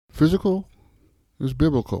Physical is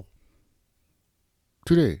biblical.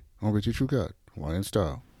 Today on Richie True God, Wine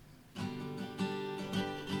Style.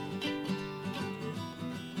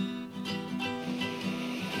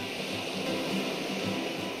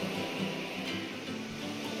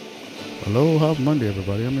 Hello, happy Monday,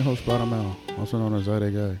 everybody. I'm your host, Bottom Al, also known as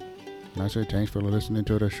Zyde Guy. And I say thanks for listening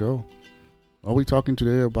to the show. Are we talking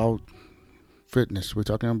today about fitness? We're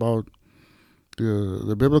talking about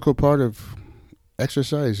the biblical part of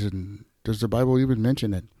exercise, and does the Bible even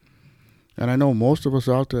mention it? And I know most of us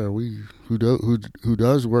out there, who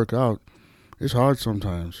does work out, it's hard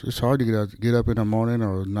sometimes. It's hard to get up in the morning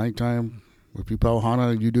or nighttime. If you power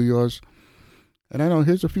Hana, you do yours. And I know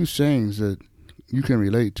here's a few sayings that you can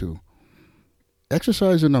relate to.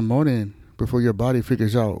 Exercise in the morning before your body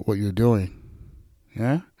figures out what you're doing.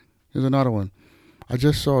 Yeah? Here's another one. I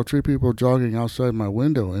just saw 3 people jogging outside my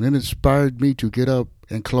window, and it inspired me to get up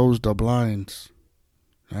and close the blinds.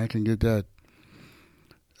 I can get that.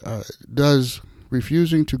 Does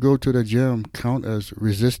refusing to go to the gym count as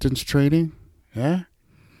resistance training? Yeah?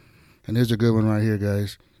 And here's a good one right here,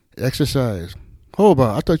 guys. Exercise. Hold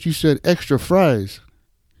on, I thought you said extra fries.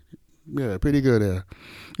 Yeah, pretty good there.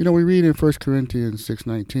 You know, we read in 1 Corinthians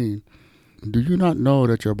 6:19, do you not know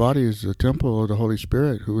that your body is the temple of the Holy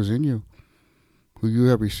Spirit who is in you, who you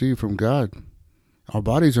have received from God? Our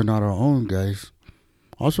bodies are not our own, guys.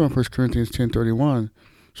 Also in 1 Corinthians 10:31,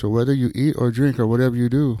 so whether you eat or drink or whatever you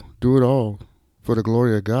do, do it all for the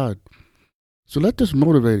glory of God. So let this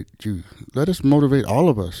motivate you. Let us motivate all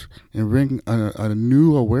of us and bring a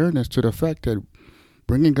new awareness to the fact that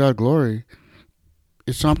bringing God glory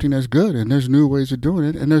is something that's good, and there's new ways of doing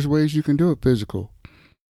it, and there's ways you can do it physical.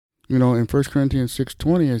 You know, in 1 Corinthians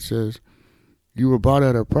 6:20, it says, you were bought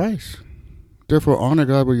at a price. Therefore, honor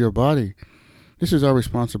God with your body. This is our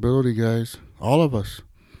responsibility, guys. All of us.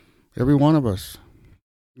 Every one of us.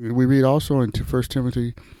 We read also in 1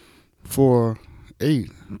 Timothy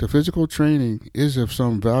 4:8, the physical training is of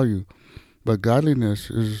some value, but godliness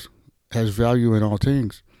has value in all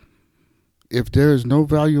things. If there is no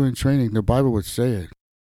value in training, the Bible would say it.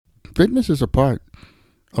 Fitness is a part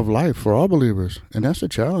of life for all believers, and that's a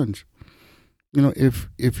challenge. You know,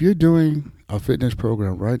 if you're doing a fitness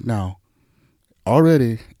program right now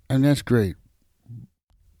already, and that's great,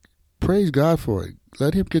 praise God for it.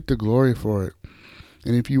 Let Him get the glory for it.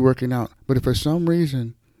 And if you're working out, but if for some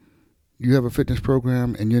reason you have a fitness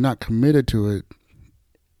program and you're not committed to it,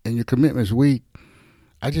 and your commitment is weak,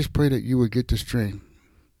 I just pray that you would get the strength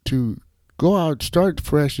to go out, start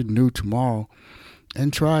fresh and new tomorrow,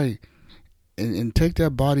 and try and take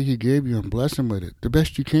that body He gave you and bless Him with it the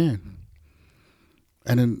best you can.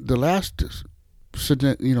 And then the last,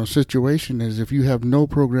 situation is if you have no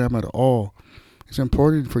program at all, it's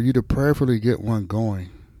important for you to prayerfully get one going.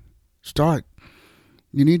 Start.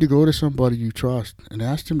 You need to go to somebody you trust and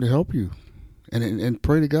ask them to help you, and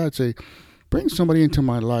pray to God. Say, bring somebody into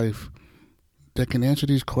my life that can answer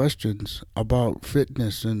these questions about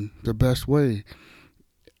fitness and the best way.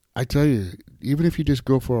 I tell you, even if you just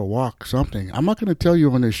go for a walk, something. I'm not going to tell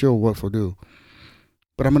you on this show what to do,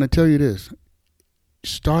 but I'm going to tell you this.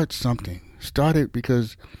 Start something. Start it,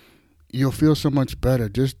 because you'll feel so much better.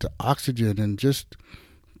 Just the oxygen and just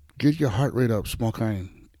get your heart rate up, small kind.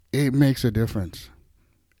 It makes a difference.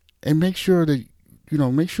 And make sure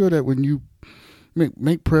that when you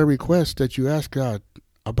make prayer requests, that you ask God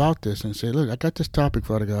about this and say, look, I got this topic,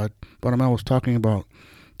 Father God, but I was talking about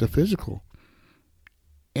the physical.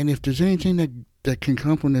 And if there's anything that can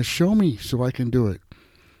come from this, show me so I can do it.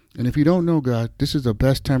 And if you don't know God, this is the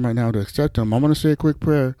best time right now to accept Him. I'm going to say a quick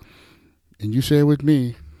prayer, and you say it with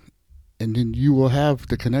me, and then you will have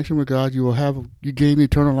the connection with God. You gain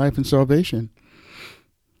eternal life and salvation.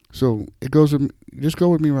 So just go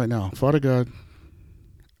with me right now. Father God,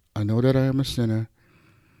 I know that I am a sinner,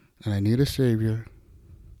 and I need a Savior.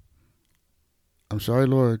 I'm sorry,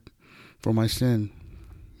 Lord, for my sin,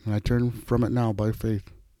 and I turn from it now by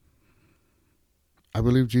faith. I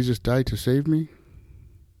believe Jesus died to save me,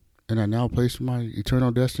 and I now place my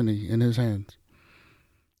eternal destiny in His hands.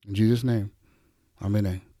 In Jesus' name,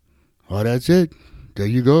 amen. Oh, that's it. There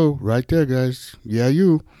you go, right there, guys. Yeah,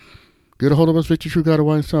 you. Get a hold of us, Victory True God of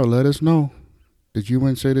Wine Style. Let us know that you went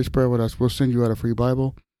and say this prayer with us. We'll send you out a free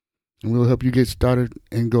Bible, and we'll help you get started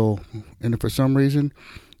and go. And if for some reason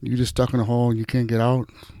you're just stuck in a hole and you can't get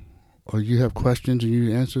out, or you have questions and you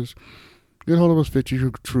need answers, get a hold of us,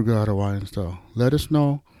 Victory True God of Wine Style. Let us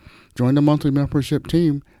know. Join the monthly membership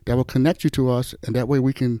team that will connect you to us, and that way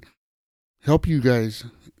we can help you guys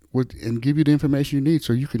and give you the information you need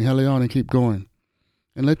so you can hell it on and keep going.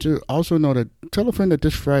 And let you also know that, tell a friend that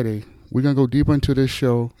this Friday, we're going to go deeper into this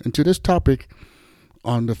show, into this topic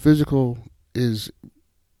on the physical is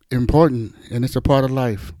important, and it's a part of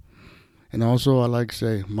life. And also, I like to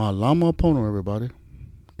say, Malama Pono, everybody.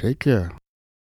 Take care.